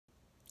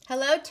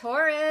Hello,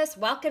 Taurus.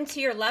 Welcome to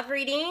your love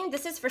reading.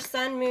 This is for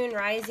Sun, Moon,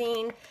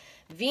 Rising,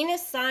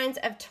 Venus signs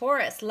of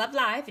Taurus. Love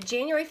Live,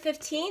 January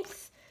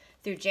 15th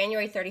through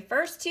January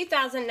 31st,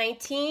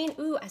 2019.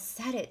 Ooh, I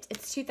said it.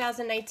 It's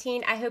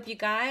 2019. I hope you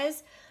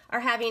guys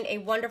are having a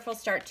wonderful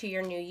start to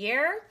your new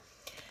year.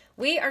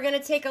 We are going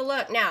to take a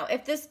look. Now,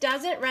 if this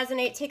doesn't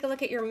resonate, take a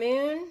look at your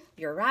moon,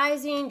 your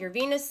rising, your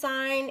Venus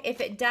sign. If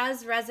it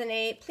does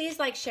resonate, please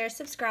like, share,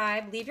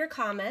 subscribe, leave your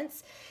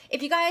comments.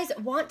 If you guys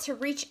want to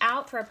reach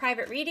out for a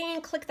private reading,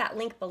 click that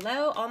link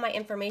below. All my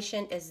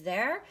information is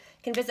there.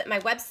 You can visit my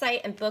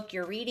website and book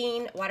your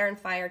reading, Water and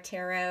Fire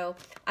Tarot.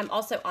 I'm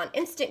also on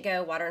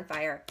Instantgo, Water and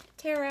Fire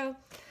Tarot.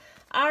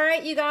 All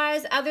right, you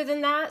guys, other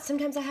than that,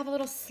 sometimes I have a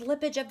little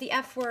slippage of the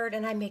F word,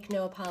 and I make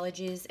no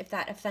apologies. If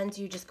that offends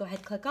you, just go ahead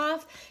and click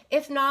off.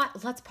 If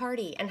not, let's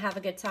party and have a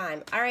good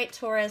time. All right,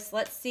 Taurus,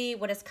 let's see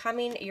what is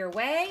coming your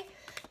way.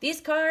 These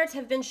cards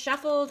have been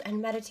shuffled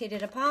and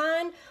meditated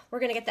upon. We're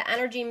going to get the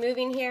energy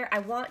moving here. I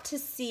want to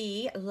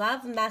see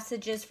love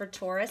messages for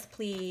Taurus,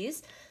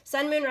 please.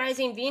 Sun, Moon,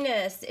 Rising,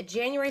 Venus,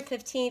 January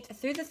 15th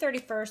through the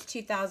 31st,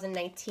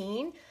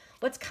 2019.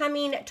 What's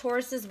coming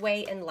Taurus's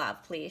way in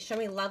love, please? Show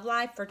me love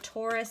life for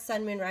Taurus,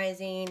 Sun, Moon,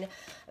 Rising,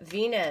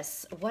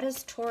 Venus. What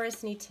does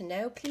Taurus need to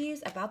know,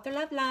 please, about their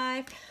love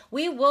life?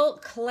 We will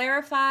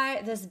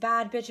clarify this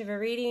bad bitch of a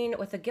reading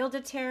with a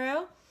Gilded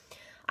Tarot.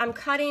 I'm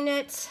cutting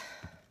it,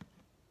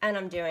 and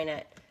I'm doing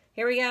it.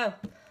 Here we go.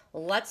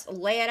 Let's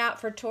lay it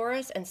out for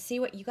Taurus and see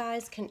what you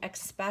guys can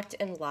expect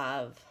in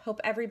love.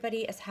 Hope everybody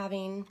is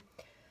having,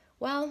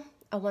 well,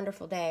 a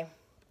wonderful day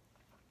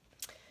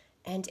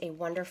and a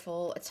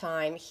wonderful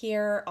time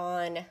here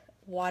on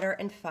Water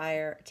and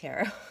Fire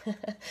Tarot.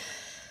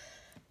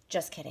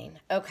 Just kidding.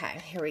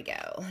 Okay, here we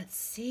go. Let's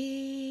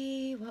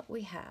see what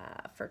we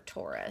have for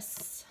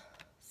Taurus.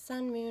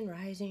 Sun, Moon,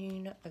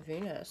 Rising,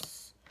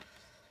 Venus.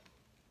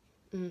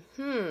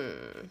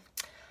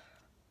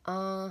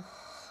 All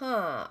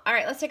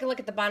right, let's take a look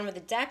at the bottom of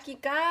the deck, you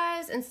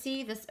guys, and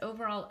see this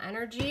overall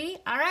energy.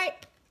 All right,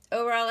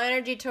 overall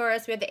energy,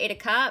 Taurus. We have the Eight of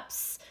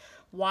Cups.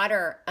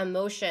 Water,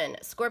 emotion,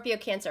 Scorpio,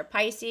 Cancer,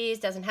 Pisces,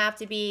 doesn't have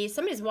to be.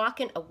 Somebody's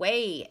walking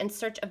away in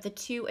search of the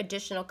 2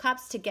 additional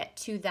cups to get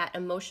to that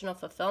emotional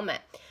fulfillment.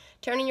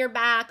 Turning your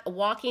back,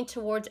 walking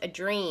towards a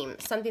dream,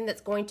 something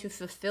that's going to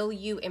fulfill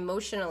you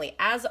emotionally.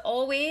 As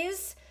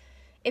always,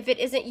 if it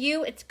isn't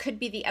you, it could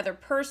be the other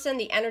person.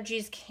 The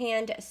energies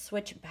can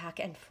switch back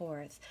and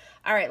forth.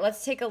 All right,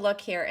 let's take a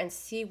look here and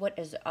see what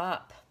is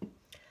up.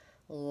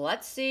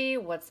 Let's see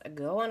what's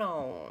going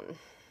on.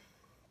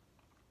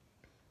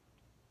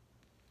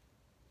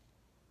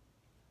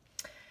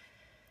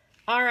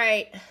 All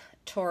right,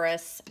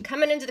 Taurus,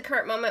 coming into the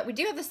current moment, we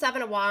do have the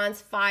 7 of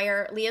Wands,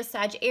 fire, Leo,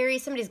 Sag,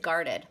 Aries. Somebody's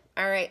guarded.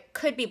 All right,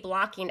 could be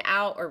blocking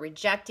out or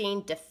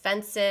rejecting,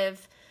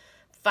 defensive,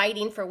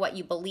 fighting for what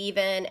you believe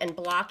in and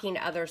blocking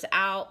others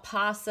out.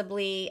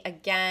 Possibly,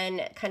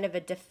 again, kind of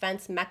a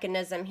defense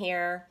mechanism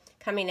here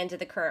coming into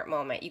the current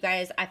moment. You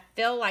guys, I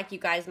feel like you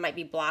guys might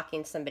be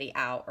blocking somebody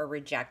out or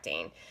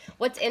rejecting.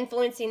 What's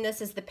influencing this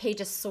is the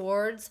Page of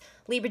Swords,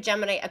 Libra,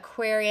 Gemini,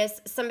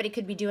 Aquarius. Somebody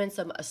could be doing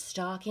some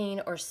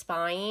stalking or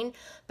spying,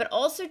 but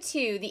also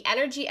too, the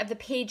energy of the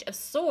Page of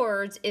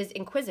Swords is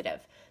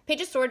inquisitive.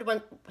 Page of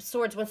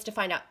Swords wants to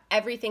find out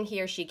everything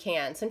he or she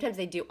can. Sometimes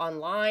they do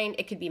online.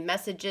 It could be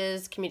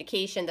messages,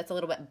 communication that's a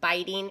little bit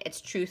biting. It's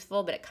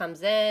truthful, but it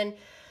comes in.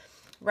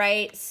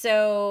 Right?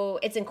 So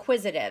it's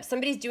inquisitive.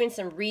 Somebody's doing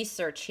some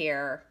research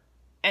here,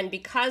 and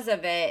because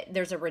of it,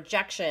 there's a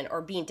rejection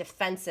or being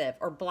defensive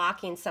or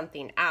blocking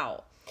something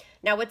out.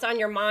 Now, what's on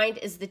your mind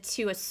is the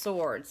 2 of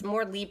Swords.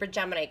 More Libra,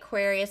 Gemini,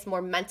 Aquarius,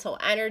 more mental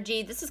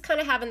energy. This is kind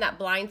of having that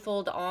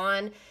blindfold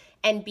on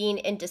and being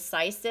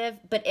indecisive.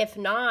 But if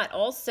not,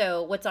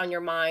 also what's on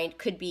your mind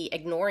could be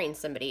ignoring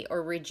somebody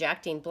or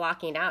rejecting,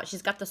 blocking out.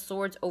 She's got the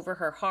swords over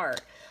her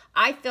heart.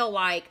 I feel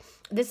like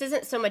this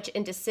isn't so much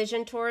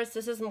indecision, Taurus.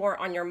 This is more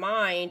on your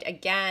mind,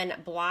 again,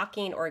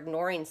 blocking or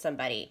ignoring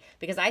somebody,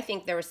 because I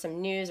think there was some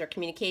news or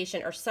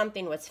communication or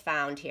something was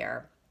found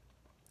here.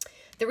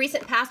 The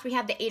recent past, we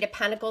have the 8 of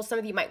Pentacles. Some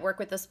of you might work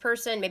with this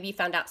person. Maybe you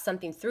found out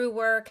something through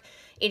work.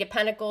 8 of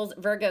Pentacles,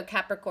 Virgo,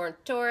 Capricorn,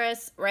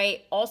 Taurus,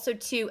 right? Also,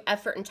 too,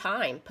 effort and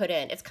time put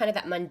in. It's kind of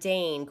that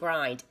mundane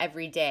grind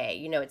every day.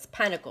 You know, it's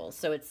Pentacles,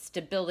 so it's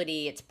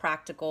stability, it's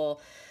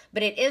practical,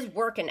 but it is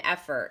work and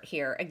effort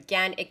here.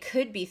 Again, it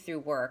could be through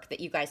work that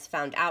you guys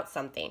found out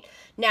something.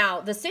 Now,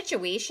 the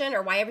situation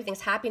or why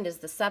everything's happening is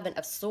the 7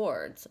 of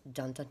Swords.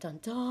 Dun, dun, dun,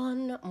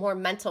 dun. More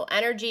mental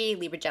energy,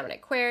 Libra, Gemini,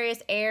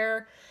 Aquarius,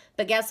 air.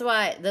 But guess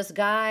what? This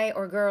guy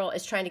or girl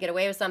is trying to get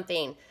away with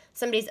something.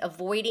 Somebody's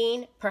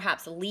avoiding,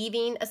 perhaps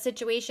leaving a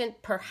situation.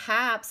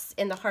 Perhaps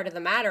in the heart of the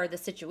matter, the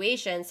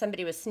situation,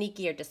 somebody was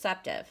sneaky or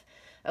deceptive.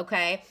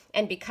 Okay?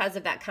 And because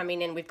of that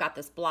coming in, we've got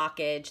this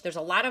blockage. There's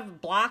a lot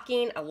of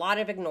blocking, a lot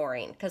of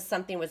ignoring because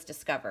something was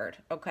discovered.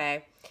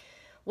 Okay?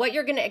 What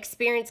you're going to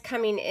experience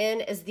coming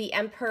in is the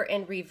Emperor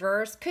in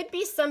reverse. Could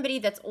be somebody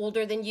that's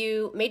older than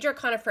you. Major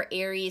Arcana for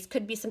Aries.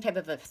 Could be some type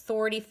of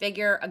authority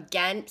figure.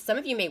 Again, some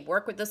of you may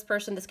work with this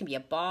person. This can be a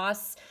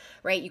boss,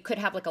 right? You could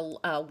have like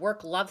a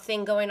work-love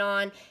thing going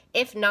on.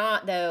 If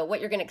not, though, what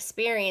you're going to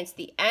experience,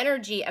 the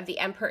energy of the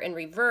Emperor in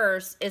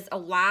reverse is a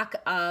lack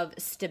of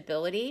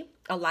stability,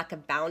 a lack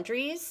of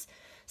boundaries.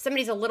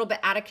 Somebody's a little bit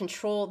out of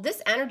control.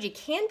 This energy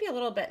can be a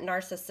little bit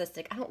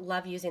narcissistic. I don't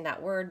love using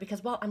that word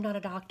because, well, I'm not a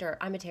doctor.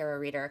 I'm a tarot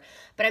reader.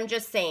 But I'm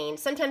just saying,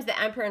 sometimes the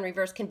Emperor in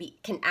reverse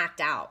can act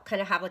out,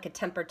 kind of have like a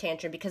temper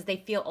tantrum because they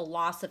feel a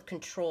loss of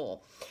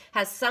control.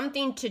 Has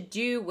something to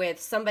do with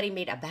somebody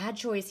made a bad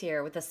choice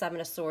here with the Seven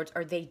of Swords,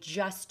 or they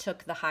just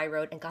took the high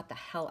road and got the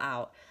hell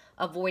out.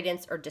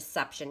 Avoidance or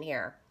deception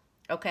here.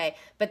 Okay,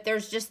 but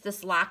there's just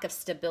this lack of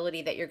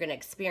stability that you're going to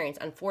experience,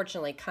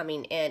 unfortunately,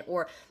 coming in,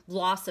 or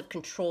loss of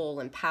control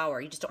and power.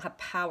 You just don't have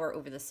power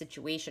over the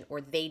situation, or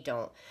they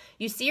don't.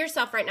 You see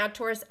yourself right now,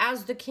 Taurus,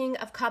 as the King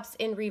of Cups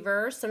in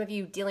reverse. Some of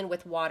you dealing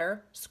with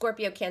water,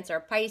 Scorpio, Cancer,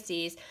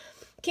 Pisces.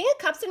 King of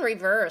Cups in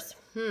reverse.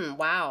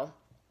 Wow.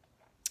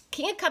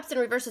 King of Cups in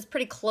reverse is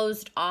pretty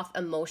closed off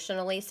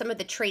emotionally. Some of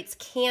the traits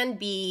can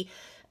be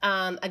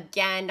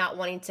again, not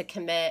wanting to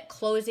commit,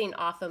 closing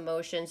off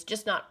emotions,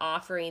 just not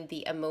offering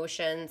the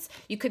emotions.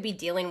 You could be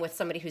dealing with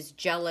somebody who's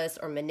jealous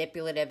or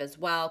manipulative as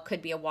well.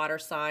 Could be a water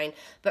sign.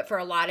 But for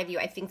a lot of you,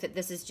 I think that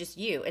this is just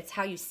you. It's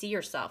how you see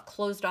yourself,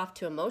 closed off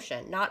to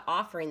emotion, not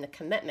offering the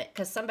commitment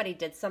because somebody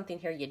did something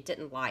here you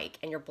didn't like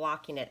and you're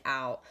blocking it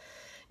out.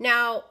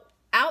 Now,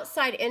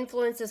 outside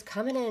influences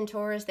coming in,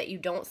 Taurus, that you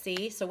don't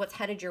see. So what's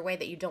headed your way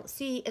that you don't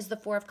see is the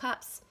Four of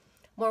Cups.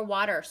 More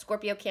water,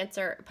 Scorpio,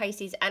 Cancer,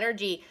 Pisces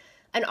energy.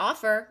 An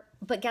offer,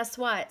 but guess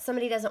what?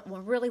 Somebody doesn't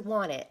really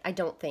want it, I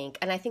don't think.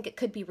 And I think it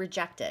could be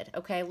rejected,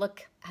 okay?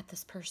 Look at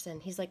this person.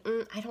 He's like,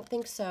 I don't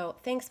think so.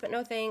 Thanks, but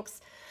no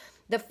thanks.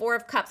 The Four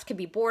of Cups could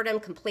be boredom,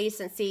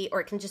 complacency,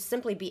 or it can just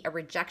simply be a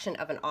rejection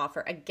of an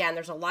offer. Again,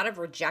 there's a lot of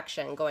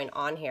rejection going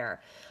on here.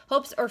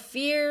 Hopes or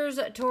fears,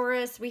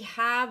 Taurus, we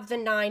have the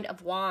Nine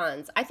of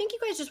Wands. I think you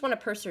guys just want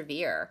to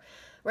persevere.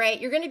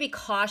 Right? You're going to be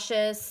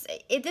cautious.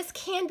 This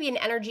can be an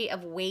energy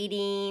of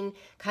waiting,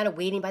 kind of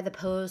waiting by the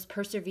post,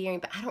 persevering,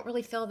 but I don't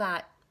really feel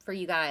that for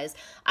you guys.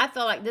 I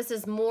feel like this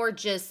is more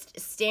just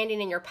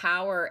standing in your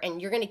power and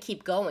you're going to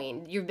keep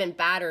going. You've been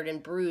battered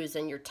and bruised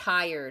and you're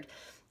tired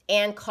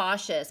and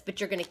cautious, but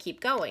you're going to keep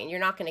going. You're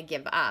not going to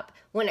give up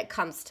when it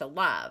comes to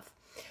love.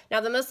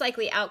 Now, the most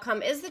likely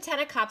outcome is the Ten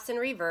of Cups in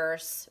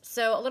reverse.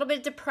 So a little bit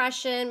of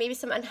depression, maybe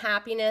some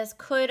unhappiness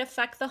could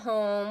affect the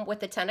home with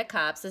the Ten of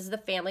Cups. This is the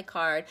family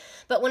card.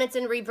 But when it's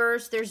in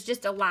reverse, there's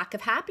just a lack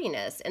of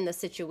happiness in the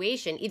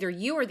situation, either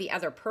you or the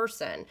other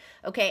person.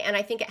 Okay, and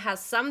I think it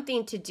has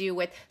something to do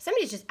with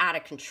somebody's just out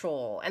of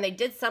control and they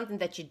did something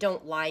that you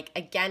don't like.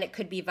 Again, it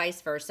could be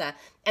vice versa.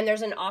 And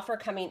there's an offer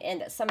coming in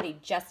that somebody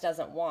just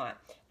doesn't want.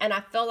 And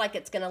I feel like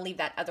it's going to leave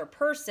that other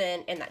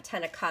person in that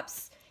Ten of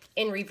Cups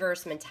in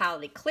reverse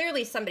mentality.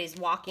 Clearly somebody's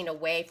walking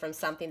away from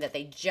something that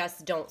they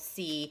just don't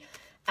see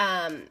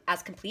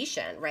as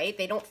completion, right?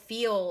 They don't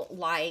feel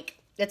like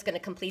it's going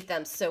to complete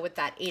them. So with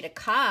that Eight of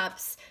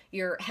Cups,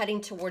 you're heading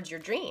towards your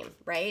dream,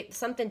 right?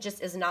 Something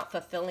just is not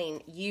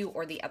fulfilling you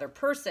or the other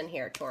person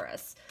here,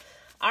 Taurus.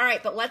 All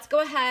right, but let's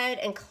go ahead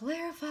and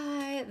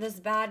clarify this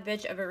bad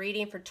bitch of a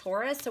reading for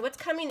Taurus. So what's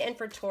coming in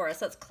for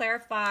Taurus? Let's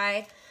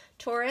clarify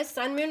Taurus,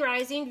 Sun, Moon,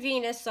 Rising,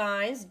 Venus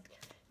signs,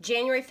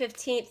 January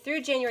 15th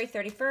through January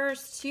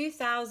 31st,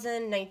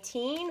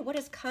 2019. What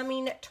is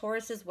coming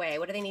Taurus's way?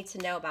 What do they need to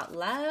know about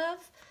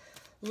love?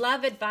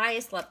 Love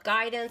advice, love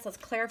guidance. Let's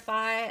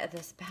clarify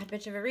this bad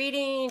bitch of a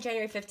reading,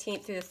 January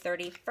 15th through the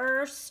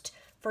 31st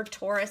for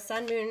Taurus,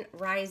 Sun, Moon,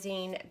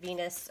 Rising,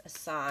 Venus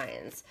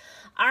signs.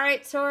 All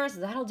right, Taurus,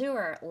 that'll do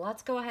her.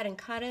 Let's go ahead and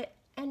cut it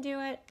and do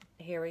it.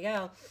 Here we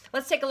go.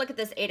 Let's take a look at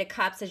this Eight of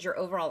Cups as your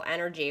overall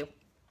energy.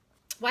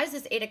 Why is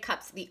this Eight of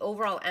Cups the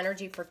overall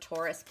energy for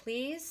Taurus,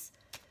 please?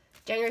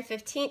 January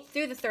 15th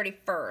through the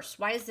 31st.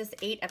 Why is this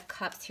Eight of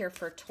Cups here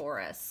for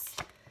Taurus?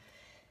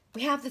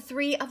 We have the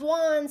Three of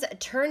Wands,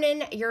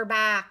 turning your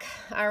back.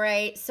 All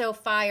right, so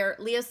fire,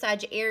 Leo,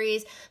 Sag,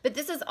 Aries, but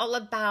this is all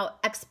about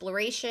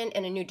exploration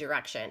in a new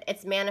direction.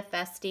 It's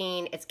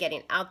manifesting, it's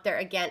getting out there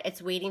again,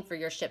 it's waiting for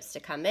your ships to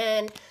come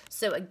in.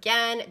 So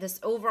again, this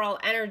overall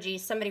energy,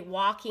 somebody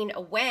walking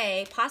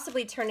away,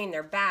 possibly turning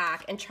their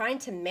back and trying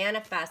to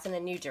manifest in a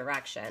new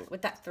direction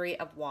with that Three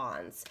of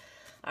Wands.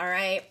 All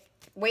right.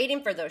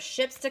 Waiting for those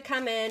ships to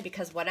come in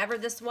because whatever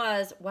this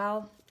was,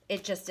 well,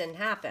 it just didn't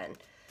happen.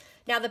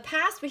 Now, the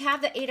past, we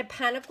have the Eight of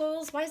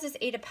Pentacles. Why is this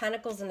Eight of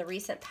Pentacles in the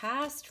recent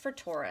past for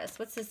Taurus?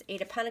 What's this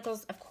Eight of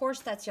Pentacles? Of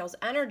course, that's y'all's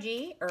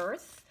energy,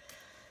 Earth.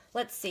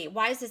 Let's see.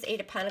 Why is this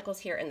Eight of Pentacles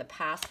here in the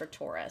past for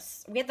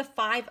Taurus? We have the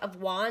Five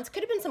of Wands.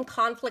 Could have been some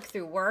conflict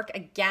through work.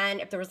 Again,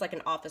 if there was like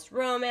an office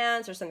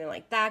romance or something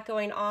like that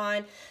going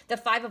on. The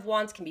Five of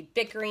Wands can be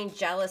bickering,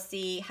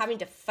 jealousy, having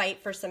to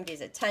fight for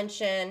somebody's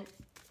attention,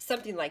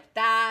 something like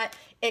that.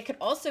 It could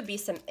also be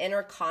some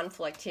inner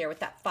conflict here with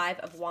that Five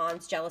of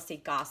Wands,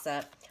 jealousy,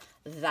 gossip,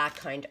 that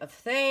kind of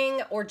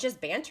thing, or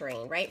just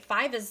bantering, right?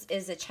 Five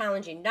is a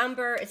challenging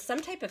number. It's some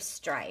type of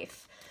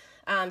strife,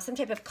 some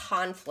type of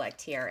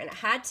conflict here, and it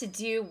had to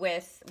do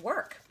with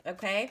work,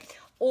 okay?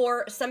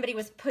 or somebody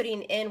was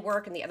putting in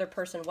work and the other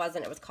person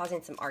wasn't. It was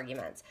causing some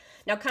arguments.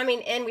 Now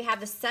coming in, we have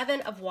the 7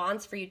 of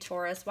Wands for you,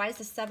 Taurus. Why is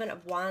the 7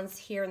 of Wands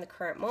here in the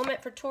current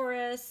moment for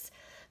Taurus?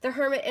 The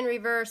Hermit in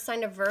reverse,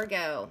 sign of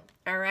Virgo,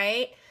 all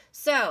right?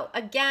 So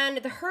again,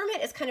 the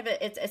Hermit is kind of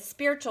it's a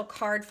spiritual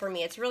card for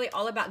me. It's really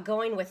all about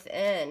going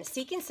within,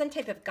 seeking some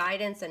type of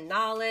guidance and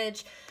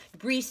knowledge,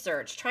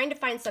 research, trying to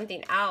find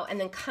something out, and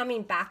then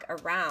coming back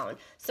around.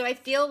 So I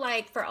feel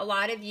like for a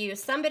lot of you,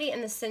 somebody in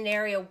the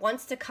scenario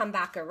wants to come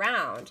back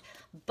around,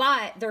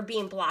 but they're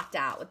being blocked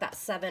out with that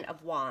 7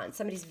 of Wands.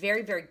 Somebody's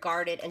very, very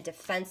guarded and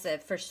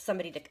defensive for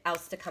somebody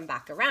else to come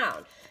back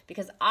around,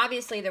 because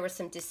obviously there were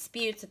some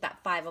disputes with that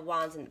 5 of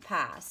Wands in the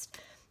past.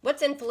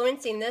 What's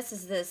influencing this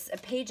is a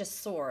Page of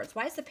Swords.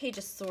 Why is the Page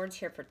of Swords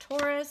here for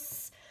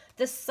Taurus?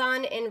 The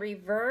Sun in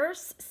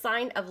reverse,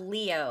 sign of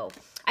Leo.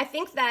 I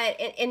think that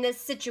in this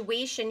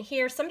situation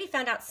here, somebody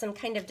found out some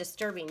kind of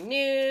disturbing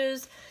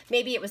news.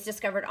 Maybe it was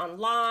discovered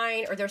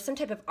online, or there's some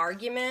type of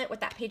argument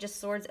with that Page of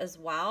Swords as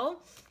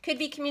well. Could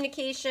be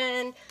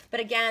communication, but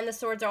again, the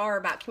swords are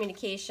about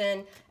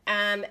communication.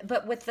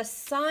 But with the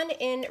Sun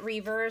in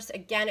reverse,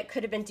 again, it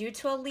could have been due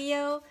to a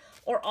Leo,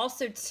 or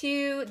also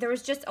too, there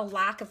was just a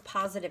lack of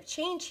positive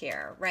change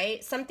here,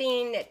 right?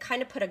 Something that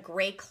kind of put a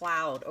gray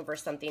cloud over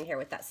something here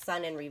with that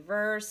Sun in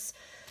reverse,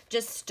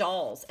 just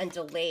stalls and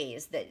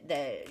delays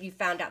that you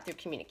found out through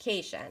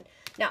communication.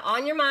 Now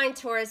on your mind,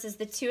 Taurus, is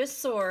the 2 of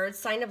Swords,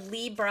 sign of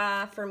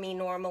Libra for me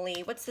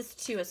normally. What's this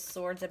 2 of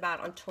Swords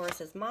about on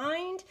Taurus's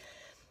mind?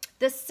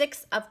 The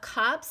 6 of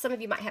Cups. Some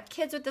of you might have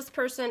kids with this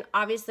person.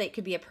 Obviously, it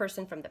could be a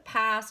person from the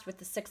past with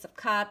the 6 of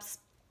Cups.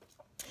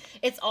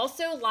 It's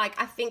also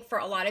like, I think for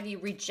a lot of you,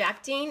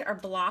 rejecting or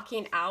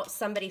blocking out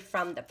somebody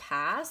from the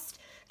past.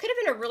 Could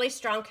have been a really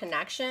strong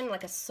connection,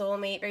 like a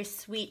soulmate, very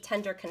sweet,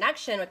 tender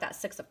connection with that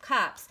 6 of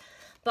Cups.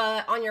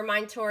 But on your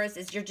mind, Taurus,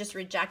 is you're just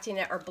rejecting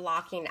it or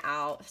blocking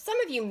out. Some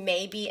of you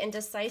may be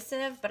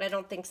indecisive, but I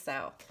don't think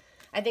so.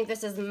 I think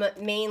this is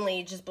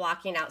mainly just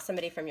blocking out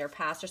somebody from your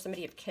past or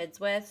somebody you have kids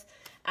with.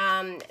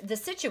 The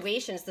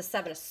situation is the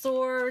 7 of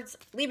Swords,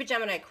 Libra,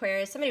 Gemini,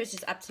 Aquarius. Somebody was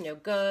just up to no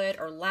good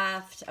or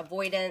left,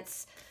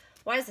 avoidance.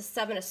 Why is the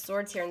 7 of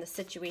Swords here in the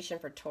situation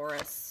for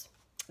Taurus?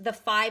 The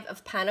 5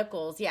 of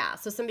Pentacles, yeah.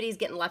 So somebody's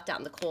getting left out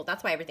in the cold.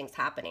 That's why everything's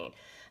happening.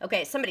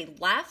 Okay, somebody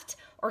left,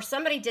 or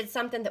somebody did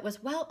something that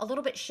was, well, a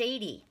little bit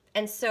shady.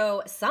 And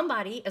so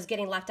somebody is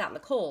getting left out in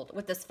the cold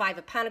with this 5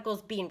 of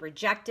Pentacles being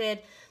rejected.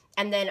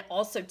 And then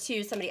also,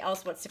 too, somebody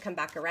else wants to come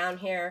back around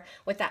here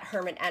with that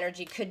Hermit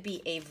energy. Could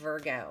be a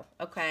Virgo,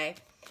 okay?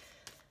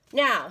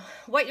 Now,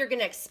 what you're going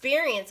to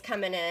experience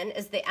coming in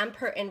is the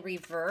Emperor in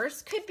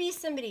reverse. Could be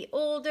somebody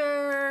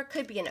older,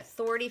 could be an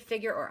authority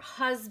figure or a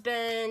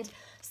husband,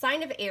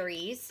 sign of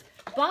Aries.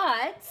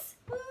 But,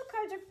 ooh,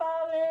 cards are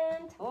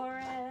falling,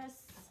 Taurus.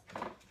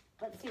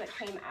 Let's see what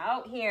came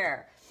out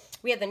here.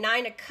 We have the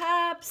 9 of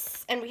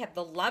Cups, and we have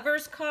the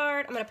Lover's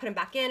card. I'm going to put them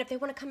back in. If they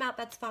want to come out,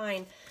 that's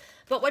fine.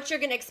 But what you're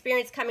going to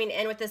experience coming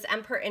in with this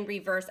Emperor in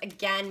reverse,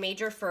 again,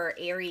 major for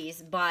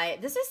Aries,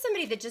 but this is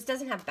somebody that just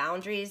doesn't have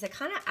boundaries. They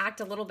kind of act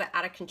a little bit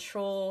out of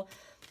control,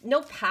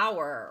 no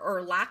power,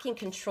 or lacking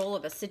control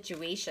of a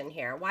situation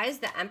here. Why is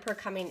the Emperor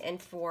coming in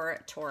for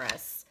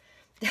Taurus?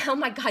 Oh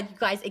my God, you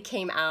guys, it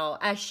came out.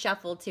 I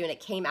shuffled too, and it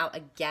came out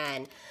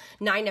again.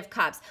 9 of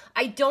Cups.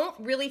 I don't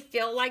really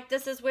feel like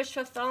this is wish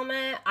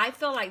fulfillment. I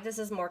feel like this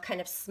is more kind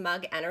of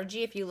smug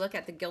energy. If you look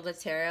at the Gilded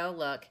Tarot,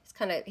 look,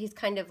 he's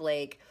kind of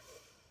like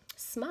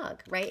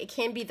smug, right? It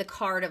can be the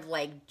card of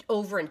like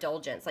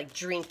overindulgence, like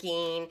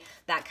drinking,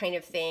 that kind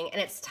of thing.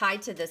 And it's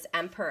tied to this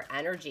Emperor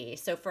energy.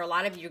 So for a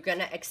lot of you, you're going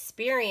to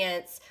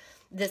experience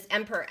this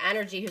Emperor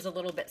energy who's a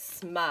little bit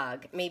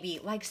smug, maybe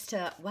likes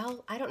to,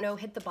 well, I don't know,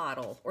 hit the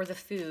bottle or the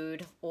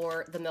food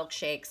or the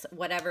milkshakes,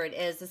 whatever it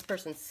is. This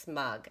person's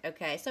smug,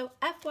 okay? So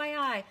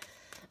FYI.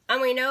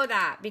 And we know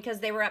that because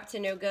they were up to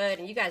no good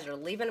and you guys are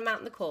leaving them out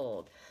in the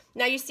cold.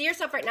 Now you see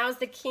yourself right now as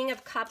the King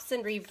of Cups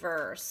in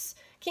reverse.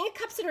 King of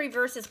Cups in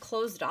reverse is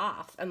closed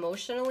off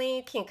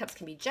emotionally. King of Cups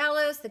can be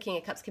jealous. The King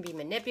of Cups can be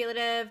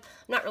manipulative. I'm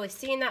not really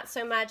seeing that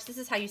so much. This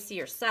is how you see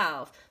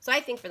yourself. So I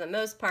think for the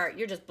most part,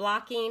 you're just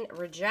blocking,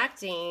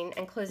 rejecting,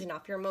 and closing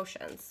off your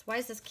emotions. Why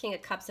is this King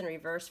of Cups in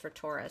reverse for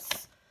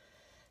Taurus?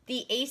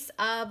 The Ace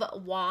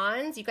of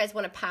Wands. You guys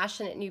want a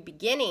passionate new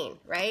beginning,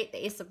 right?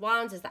 The Ace of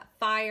Wands is that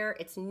fire.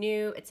 It's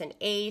new. It's an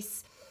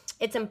ace.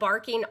 It's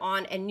embarking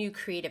on a new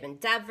creative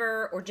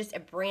endeavor or just a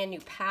brand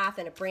new path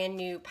and a brand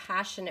new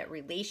passionate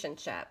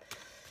relationship.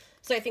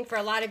 So I think for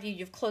a lot of you,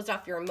 you've closed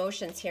off your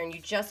emotions here and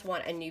you just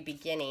want a new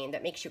beginning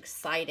that makes you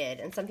excited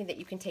and something that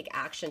you can take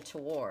action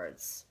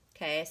towards.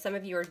 Okay, some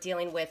of you are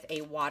dealing with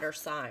a water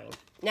sign.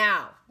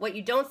 Now, what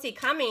you don't see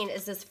coming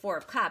is this 4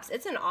 of Cups.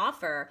 It's an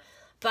offer,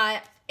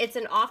 but it's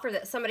an offer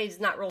that somebody's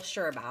not real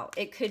sure about.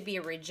 It could be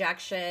a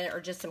rejection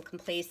or just some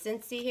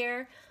complacency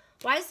here.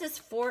 Why is this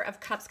 4 of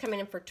Cups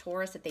coming in for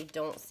Taurus that they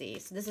don't see?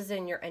 So this is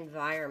in your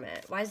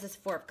environment. Why is this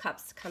 4 of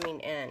Cups coming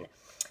in?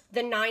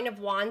 The 9 of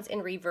Wands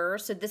in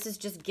reverse. So this is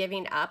just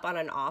giving up on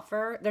an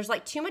offer. There's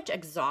like too much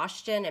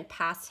exhaustion and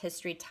past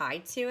history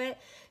tied to it.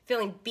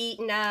 Feeling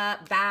beaten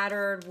up,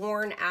 battered,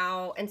 worn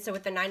out. And so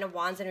with the 9 of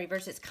Wands in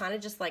reverse, it's kind of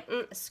just like,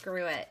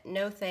 screw it.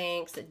 No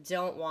thanks.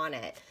 Don't want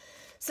it.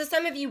 So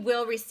some of you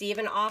will receive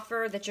an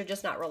offer that you're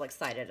just not real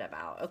excited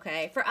about,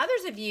 okay? For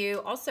others of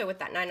you, also with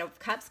that 9 of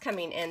Cups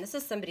coming in, this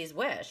is somebody's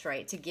wish,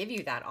 right, to give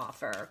you that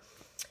offer.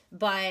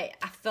 But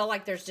I feel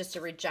like there's just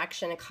a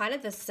rejection and kind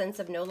of this sense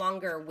of no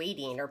longer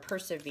waiting or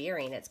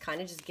persevering. It's kind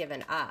of just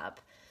given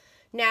up.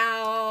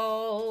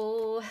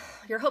 Now,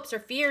 your hopes or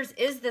fears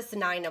is this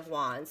 9 of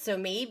Wands. So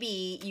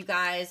maybe you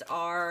guys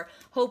are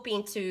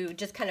hoping to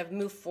just kind of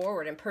move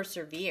forward and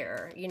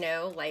persevere, you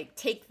know, like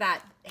take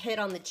that hit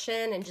on the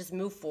chin and just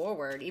move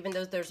forward, even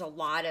though there's a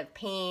lot of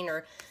pain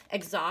or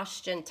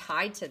exhaustion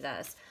tied to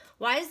this.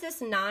 Why is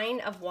this 9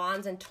 of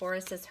Wands in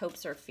Taurus's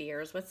hopes or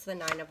fears? What's the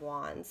 9 of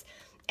Wands?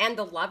 And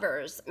the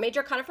Lovers,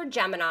 Major Arcana for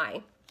Gemini.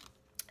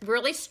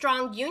 Really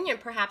strong union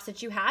perhaps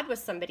that you had with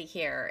somebody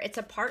here. It's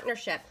a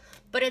partnership,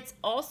 but it's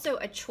also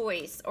a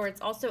choice or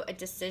it's also a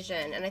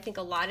decision. And I think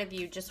a lot of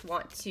you just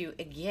want to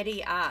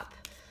giddy up,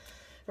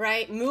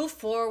 right? Move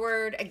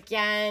forward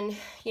again,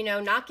 you know,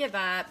 not give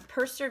up,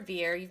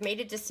 persevere. You've made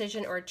a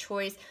decision or a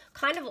choice.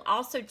 Kind of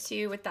also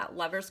too with that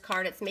Lovers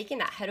card, it's making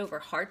that head over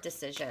heart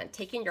decision,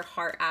 taking your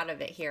heart out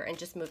of it here and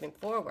just moving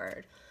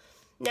forward.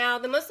 Now,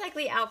 the most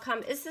likely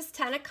outcome is this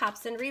 10 of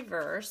Cups in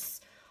reverse.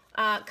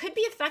 Could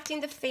be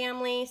affecting the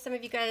family. Some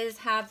of you guys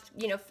have,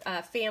 you know,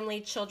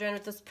 family, children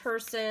with this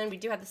person. We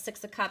do have the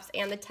 6 of Cups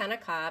and the 10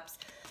 of Cups.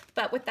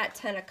 But with that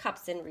 10 of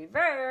Cups in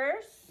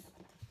reverse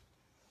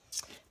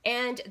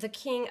and the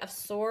King of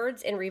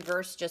Swords in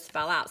reverse just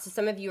fell out. So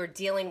some of you are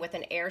dealing with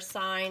an air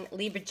sign,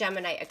 Libra,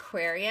 Gemini,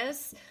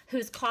 Aquarius,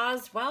 who's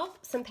caused, well,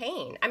 some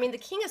pain. I mean, the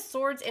King of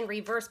Swords in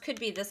reverse could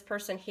be this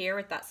person here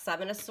with that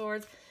 7 of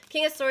Swords.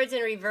 King of Swords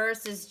in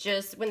reverse is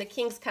just when the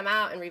kings come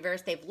out in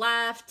reverse, they've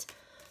left.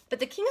 But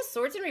the King of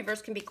Swords in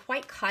reverse can be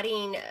quite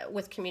cutting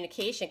with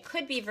communication.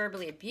 Could be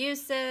verbally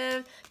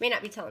abusive, may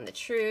not be telling the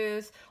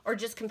truth, or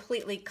just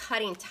completely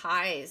cutting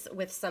ties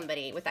with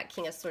somebody with that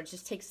King of Swords.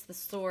 Just takes the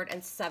sword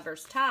and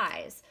severs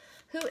ties.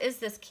 Who is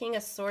this King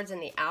of Swords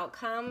in the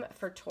outcome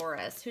for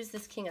Taurus? Who's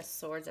this King of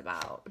Swords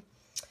about?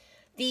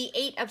 The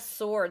 8 of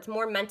Swords,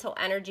 more mental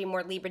energy,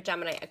 more Libra,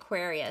 Gemini,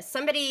 Aquarius.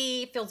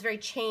 Somebody feels very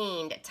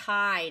chained,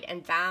 tied,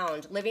 and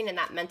bound, living in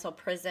that mental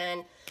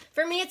prison.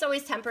 For me, it's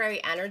always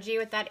temporary energy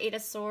with that 8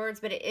 of Swords,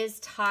 but it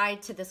is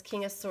tied to this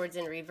King of Swords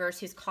in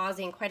reverse who's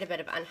causing quite a bit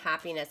of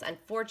unhappiness,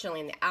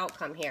 unfortunately, in the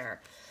outcome here.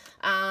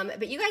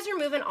 But you guys are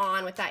moving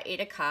on with that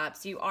 8 of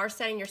Cups. You are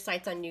setting your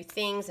sights on new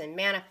things and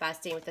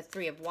manifesting with the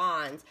 3 of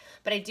Wands.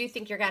 But I do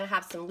think you're going to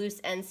have some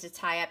loose ends to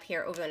tie up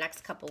here over the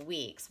next couple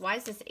weeks. Why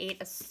is this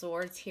 8 of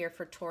Swords here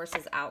for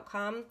Taurus's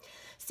outcome?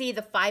 See,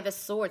 the 5 of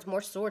Swords,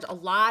 more swords, a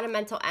lot of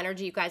mental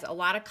energy, you guys, a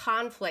lot of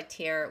conflict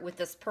here with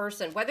this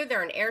person, whether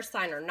they're an air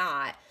sign or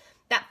not.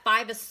 That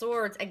 5 of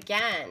Swords,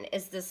 again,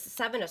 is this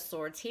 7 of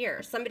Swords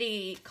here.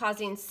 Somebody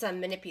causing some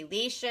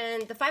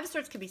manipulation. The 5 of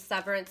Swords could be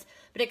severance,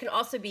 but it can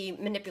also be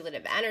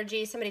manipulative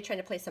energy. Somebody trying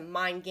to play some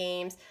mind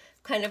games,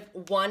 kind of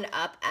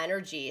one-up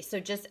energy. So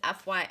just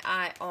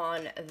FYI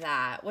on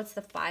that. What's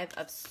the 5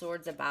 of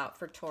Swords about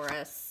for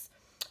Taurus?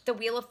 The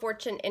Wheel of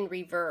Fortune in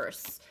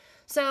reverse.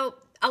 So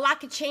a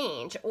lot could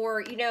change,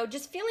 or, you know,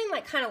 just feeling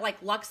like kind of like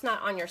luck's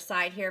not on your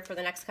side here for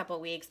the next couple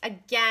of weeks.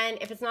 Again,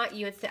 if it's not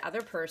you, it's the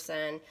other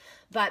person,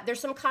 but there's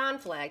some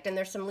conflict and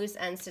there's some loose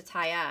ends to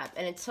tie up.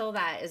 And until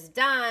that is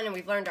done and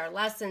we've learned our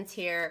lessons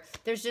here,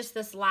 there's just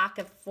this lack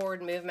of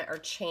forward movement or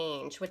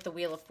change with the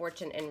Wheel of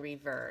Fortune in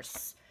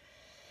reverse.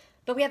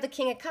 But we have the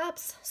King of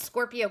Cups,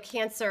 Scorpio,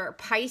 Cancer,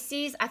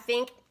 Pisces. I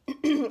think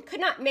could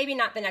not, maybe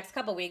not the next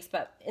couple weeks,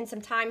 but in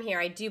some time here,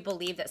 I do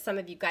believe that some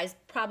of you guys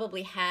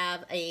probably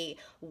have a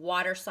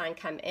water sign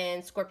come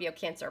in. Scorpio,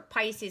 Cancer,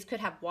 Pisces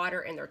could have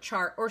water in their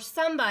chart, or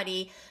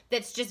somebody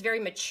that's just very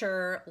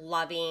mature,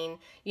 loving.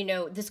 You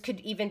know, this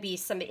could even be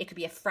somebody, it could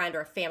be a friend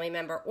or a family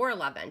member or a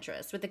love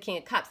interest with the King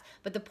of Cups.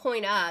 But the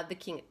point of the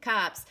King of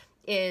Cups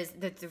is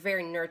that they're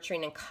very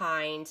nurturing and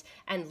kind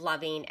and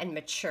loving and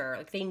mature.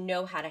 Like they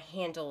know how to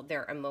handle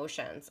their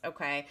emotions,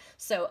 okay?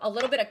 So a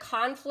little bit of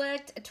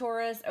conflict,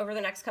 Taurus, over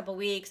the next couple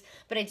weeks,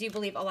 but I do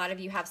believe a lot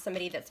of you have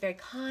somebody that's very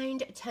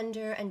kind,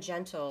 tender, and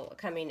gentle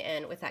coming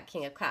in with that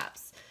King of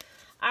Cups.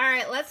 All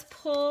right, let's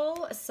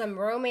pull some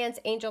romance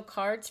angel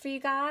cards for you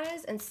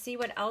guys and see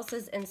what else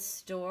is in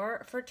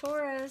store for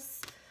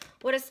Taurus.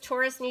 What does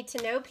Taurus need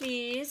to know,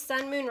 please?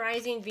 Sun, Moon,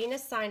 Rising,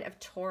 Venus sign of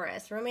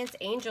Taurus. Romance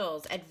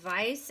angels,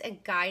 advice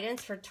and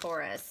guidance for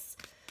Taurus.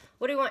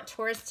 What do we want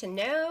Taurus to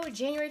know?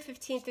 January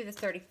 15th through the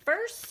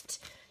 31st,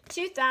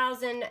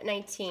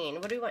 2019.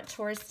 What do we want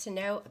Taurus to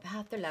know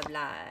about their love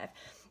life?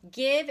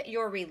 Give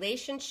your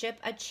relationship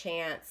a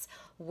chance.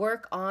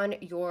 work on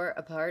your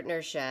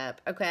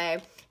partnership, okay?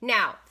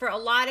 Now, for a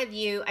lot of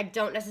you, I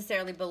don't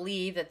necessarily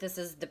believe that this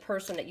is the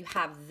person that you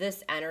have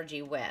this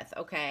energy with,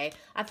 okay?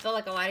 I feel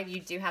like a lot of you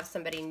do have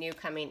somebody new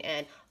coming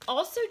in.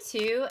 Also,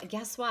 too,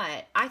 guess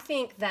what? I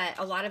think that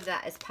a lot of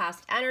that is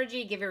past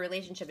energy. Give your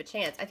relationship a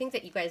chance. I think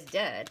that you guys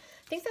did.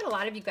 I think that a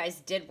lot of you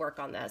guys did work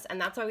on this,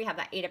 and that's why we have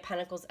that 8 of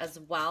Pentacles as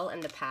well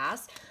in the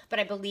past. But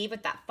I believe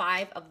with that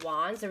 5 of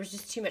Wands, there was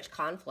just too much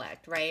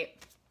conflict, right?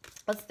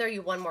 Let's throw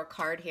you one more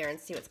card here and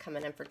see what's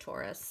coming in for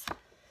Taurus.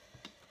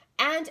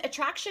 And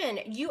attraction.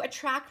 You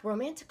attract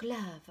romantic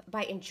love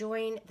by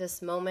enjoying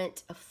this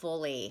moment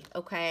fully,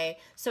 okay?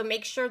 So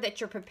make sure that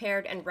you're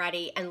prepared and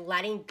ready and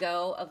letting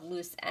go of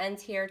loose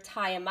ends here.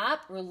 Tie them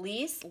up,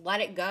 release,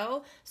 let it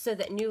go so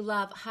that new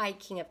love, High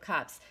King of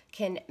Cups,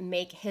 can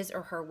make his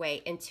or her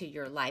way into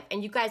your life.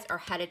 And you guys are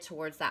headed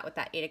towards that with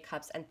that 8 of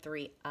Cups and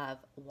 3 of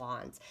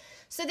Wands.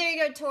 So there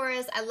you go,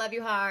 Taurus. I love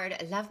you hard.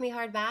 Love me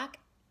hard back.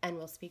 And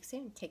we'll speak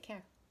soon. Take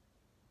care.